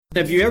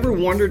Have you ever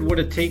wondered what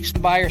it takes to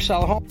buy or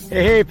sell a home?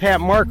 Hey,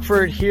 Pat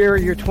Markford here,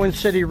 your Twin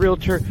City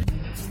Realtor.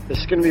 This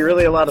is going to be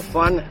really a lot of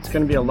fun. It's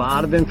going to be a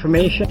lot of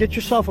information. Get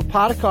yourself a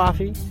pot of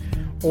coffee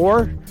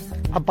or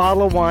a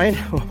bottle of wine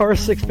or a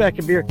six-pack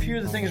of beer. A few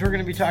of the things we're going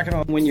to be talking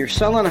about. When you're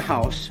selling a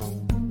house,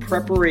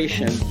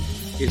 preparation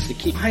is the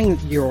key. Buying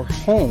your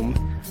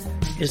home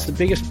is the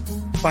biggest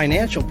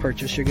financial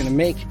purchase you're going to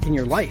make in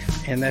your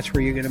life, and that's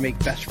where you're going to make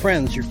best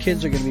friends. Your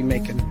kids are going to be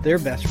making their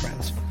best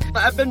friends.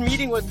 I've been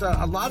meeting with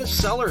a lot of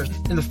sellers,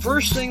 and the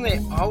first thing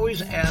they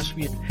always ask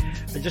me,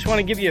 I just want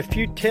to give you a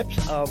few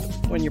tips of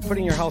when you're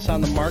putting your house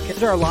on the market.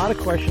 There are a lot of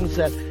questions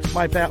that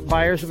my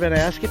buyers have been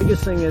asking. The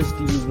biggest thing is,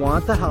 do you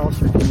want the house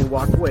or can you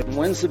walk away?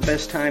 When's the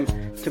best time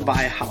to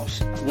buy a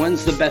house?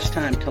 When's the best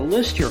time to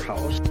list your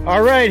house?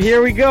 All right,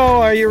 here we go.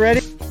 Are you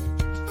ready?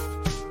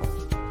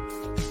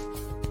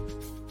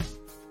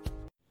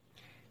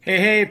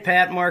 Hey,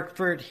 Pat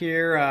Markford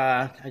here.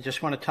 I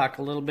just want to talk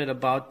a little bit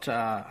about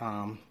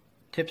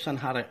tips on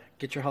how to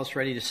get your house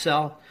ready to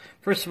sell.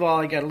 First of all,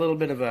 I got a little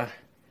bit of a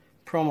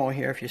promo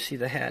here. If you see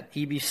the hat,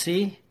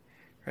 EBC,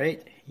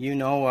 right? You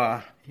know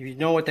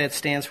what that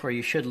stands for.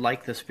 You should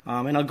like this.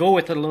 And I'll go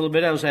with it a little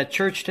bit. I was at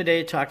church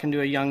today talking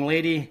to a young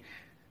lady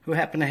who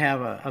happened to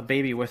have a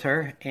baby with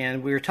her,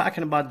 and we were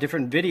talking about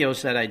different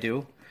videos that I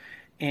do.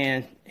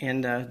 And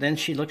then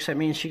she looks at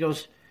me and she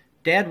goes,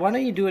 "Dad, why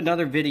don't you do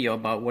another video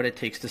about what it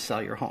takes to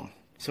sell your home?"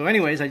 So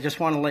anyways, I just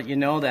want to let you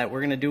know that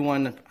we're going to do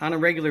one on a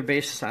regular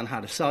basis on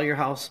how to sell your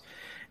house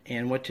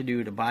and what to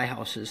do to buy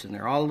houses, and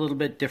they're all a little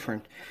bit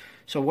different.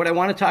 So what I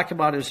want to talk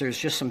about is there's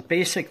just some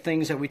basic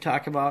things that we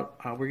talk about.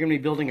 We're going to be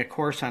building a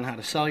course on how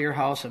to sell your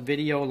house, a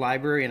video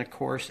library, and a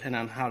course and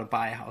on how to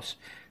buy a house.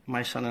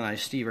 My son and I,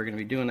 Steve, are going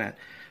to be doing that.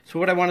 So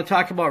what I want to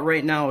talk about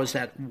right now is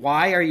that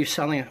why are you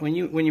selling it? When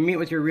you meet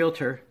with your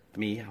realtor,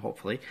 me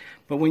hopefully,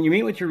 but when you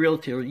meet with your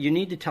realtor, you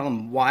need to tell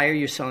them why are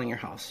you selling your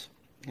house.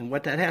 And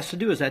what that has to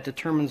do is that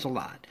determines a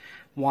lot.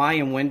 Why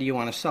and when do you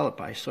want to sell it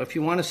by? So if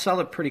you want to sell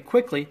it pretty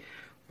quickly,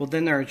 well,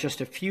 then there are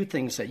just a few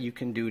things that you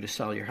can do to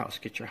sell your house,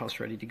 get your house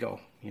ready to go,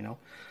 you know.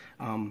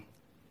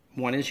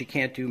 One is you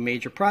can't do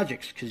major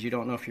projects because you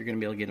don't know if you're going to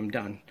be able to get them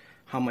done.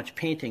 How much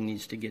painting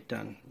needs to get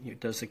done?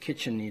 Does the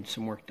kitchen need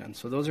some work done?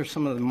 So those are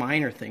some of the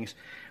minor things.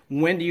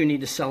 When do you need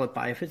to sell it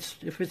by? If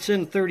it's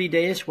in 30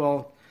 days,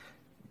 well,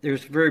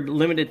 there's very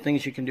limited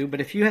things you can do.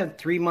 But if you have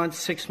 3 months,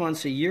 6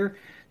 months, a year,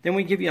 then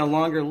we give you a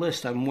longer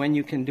list on when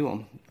you can do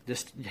them.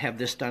 Just have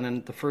this done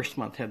in the first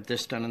month, have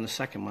this done in the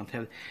second month.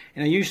 And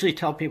I usually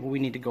tell people we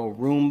need to go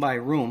room by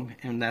room,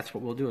 and that's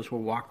what we'll do is we'll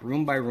walk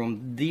room by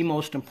room, the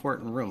most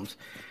important rooms.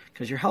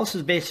 Because your house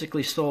is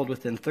basically sold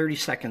within 30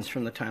 seconds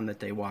from the time that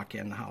they walk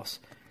in the house.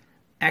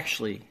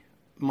 Actually,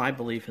 my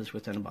belief is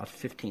within about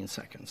 15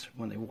 seconds.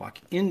 When they walk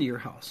into your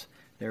house,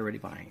 they're already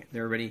buying it. They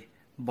already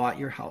bought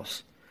your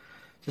house.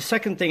 The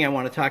second thing I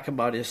want to talk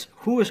about is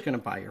who is going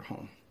to buy your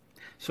home.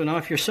 So now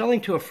if you're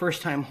selling to a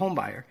first-time home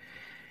buyer,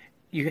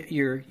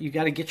 you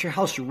got to get your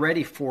house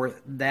ready for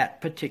that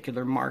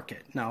particular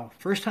market. Now,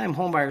 first-time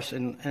home buyers,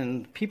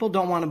 and people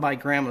don't want to buy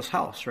grandma's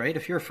house, right?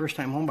 If you're a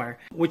first-time home buyer,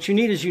 what you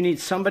need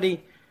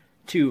somebody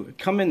to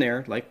come in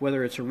there, like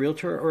whether it's a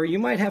realtor, or you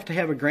might have to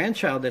have a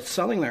grandchild that's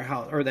selling their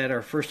house, or that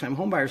are first-time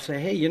home buyers, say,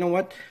 hey, you know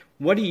what?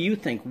 What do you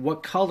think?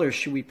 What colors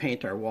should we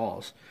paint our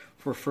walls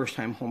for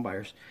first-time home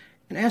buyers?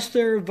 And ask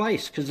their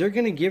advice, because they're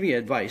going to give you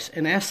advice,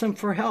 and ask them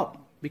for help,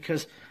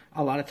 because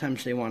a lot of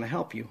times they want to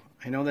help you.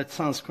 I know that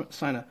sounds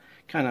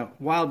kind of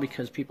wild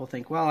because people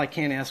think, well, I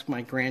can't ask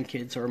my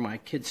grandkids or my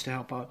kids to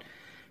help out.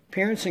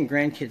 Parents and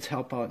grandkids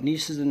help out.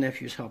 Nieces and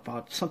nephews help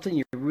out. Something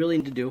you really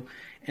need to do,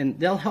 and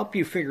they'll help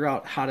you figure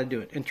out how to do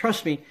it. And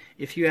trust me,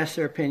 if you ask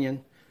their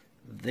opinion,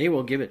 they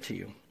will give it to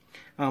you.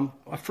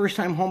 A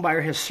first-time home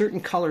buyer has certain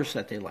colors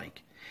that they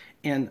like.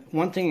 And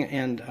one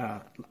thing,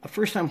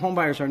 first-time home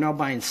buyers are now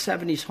buying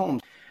 70s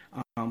homes.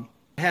 What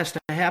has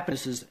to happen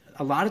is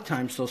a lot of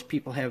times those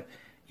people have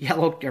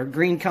yellow or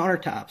green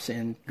countertops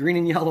and green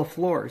and yellow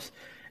floors,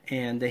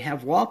 and they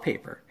have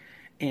wallpaper.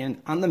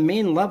 And on the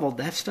main level,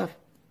 that stuff,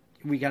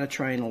 we got to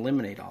try and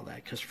eliminate all that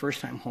because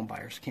first-time home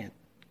buyers can't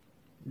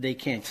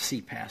see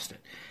past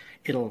it.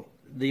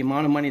 The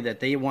amount of money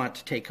that they want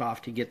to take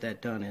off to get that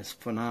done is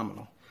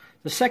phenomenal.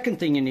 The second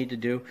thing you need to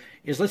do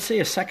is, let's say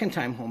a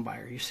second-time home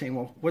buyer. You're saying,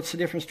 well, what's the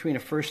difference between a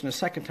first and a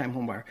second-time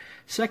home buyer?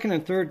 Second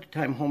and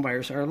third-time home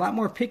buyers are a lot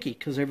more picky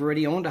because they've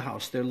already owned a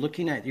house. They're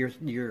looking at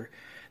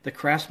the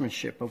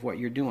craftsmanship of what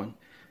you're doing,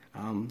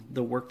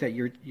 the work that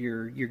you're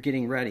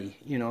getting ready.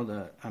 You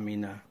know, I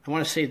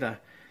want to say they're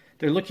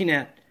looking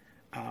at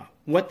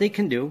what they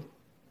can do,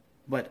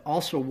 but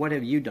also what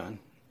have you done.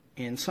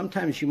 And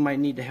sometimes you might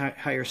need to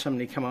hire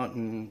somebody to come out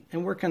and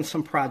work on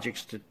some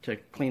projects to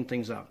clean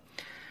things up.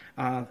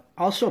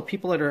 Also,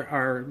 people that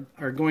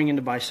are going in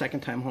to buy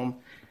second-time home,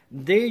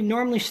 they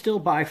normally still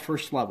buy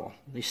first level.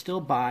 They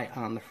still buy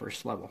on the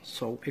first level.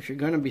 So if you're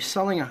going to be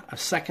selling a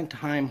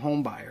second-time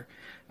home buyer,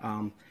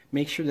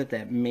 make sure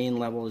that main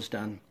level is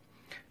done.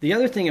 The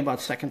other thing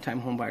about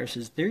second-time home buyers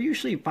is they're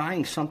usually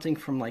buying something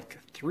from like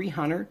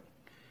 $300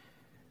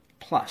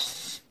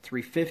 plus,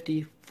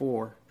 $350,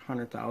 $400.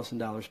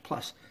 $100,000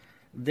 plus.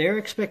 Their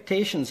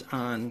expectations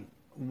on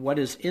what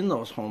is in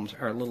those homes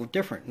are a little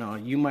different. Now,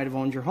 you might have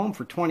owned your home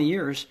for 20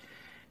 years,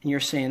 and you're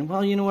saying,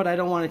 well, you know what, I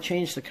don't want to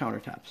change the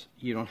countertops.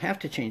 You don't have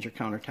to change your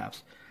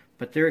countertops.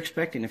 But they're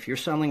expecting, if you're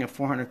selling a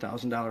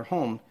 $400,000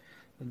 home,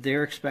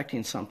 they're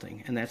expecting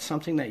something. And that's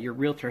something that your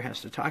realtor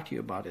has to talk to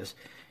you about is,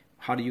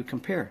 how do you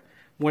compare?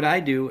 What I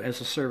do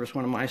as a service,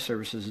 one of my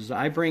services, is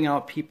I bring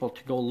out people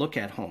to go look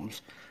at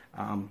homes.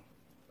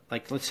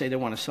 Like, let's say they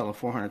want to sell a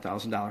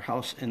 $400,000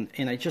 house, and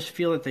I just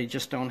feel that they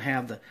just don't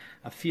have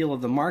a feel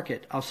of the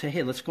market. I'll say,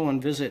 hey, let's go and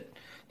visit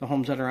the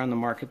homes that are on the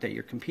market that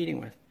you're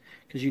competing with,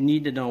 because you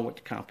need to know what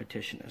the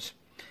competition is.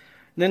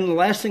 And then the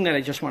last thing that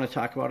I just want to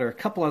talk about are a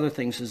couple other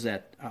things, is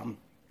that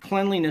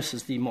cleanliness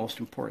is the most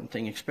important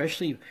thing,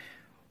 especially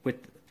with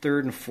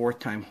third and fourth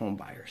time home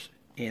buyers.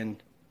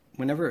 And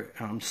whenever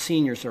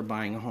seniors are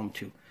buying a home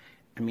too,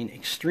 I mean,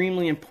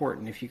 extremely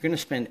important. If you're going to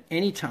spend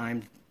any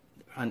time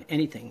on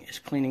anything, is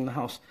cleaning the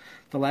house.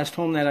 The last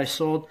home that I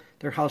sold,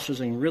 their house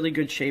was in really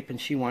good shape, and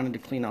she wanted to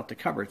clean out the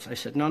cupboards. I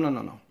said,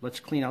 no. Let's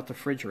clean out the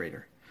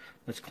refrigerator.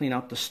 Let's clean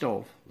out the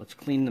stove. Let's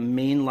clean the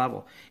main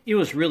level. It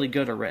was really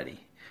good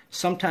already.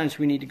 Sometimes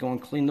we need to go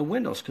and clean the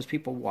windows because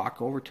people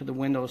walk over to the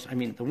windows. I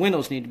mean, the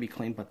windows need to be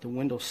cleaned, but the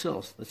window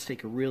sills. Let's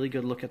take a really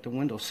good look at the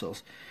window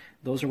sills.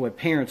 Those are what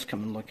parents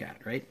come and look at,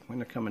 right, when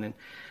they're coming in.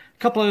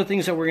 A couple other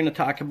things that we're going to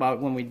talk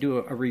about when we do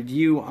a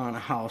review on a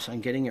house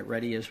on getting it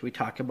ready is we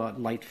talk about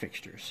light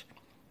fixtures.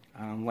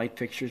 Light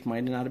fixtures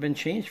might not have been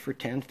changed for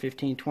 10,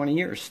 15, 20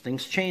 years.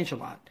 Things change a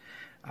lot.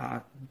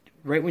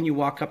 Right when you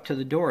walk up to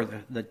the door,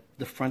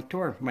 the front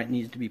door might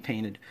need to be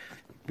painted.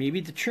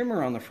 Maybe the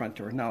trimmer on the front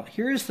door. Now,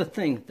 here's the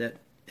thing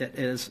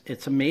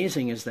it's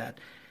amazing is that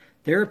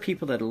there are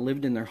people that have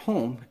lived in their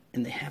home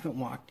and they haven't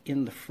walked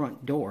in the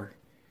front door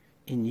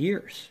in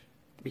years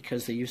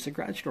because they use the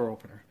garage door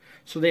opener.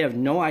 So they have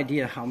no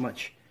idea how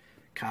much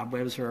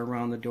cobwebs are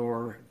around the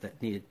door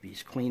that need to be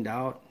cleaned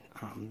out.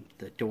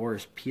 The door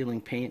is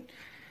peeling paint.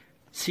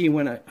 See,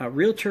 when a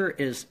realtor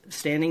is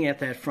standing at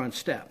that front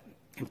step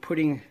and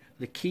putting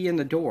the key in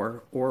the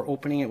door or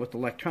opening it with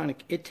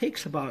electronic, it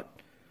takes about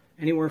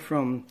anywhere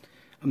from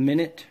a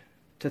minute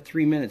to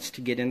 3 minutes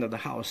to get into the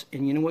house.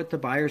 And you know what the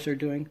buyers are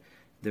doing?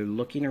 They're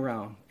looking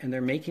around and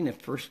they're making a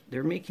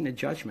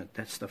judgment.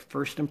 That's the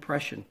first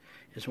impression,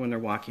 is when they're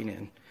walking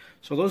in.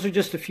 So those are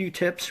just a few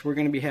tips. We're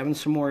going to be having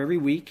some more every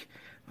week.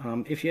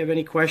 If you have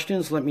any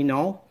questions, let me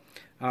know.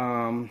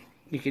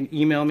 You can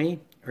email me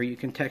or you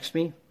can text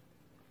me.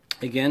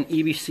 Again,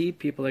 EBC,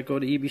 people that go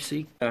to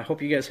EBC. I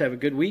hope you guys have a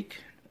good week.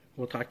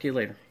 We'll talk to you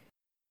later.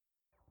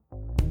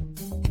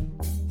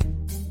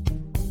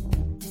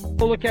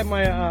 Go look at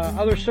my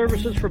other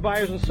services for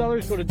buyers and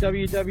sellers. Go to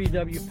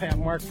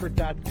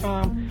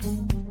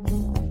www.patmarkford.com.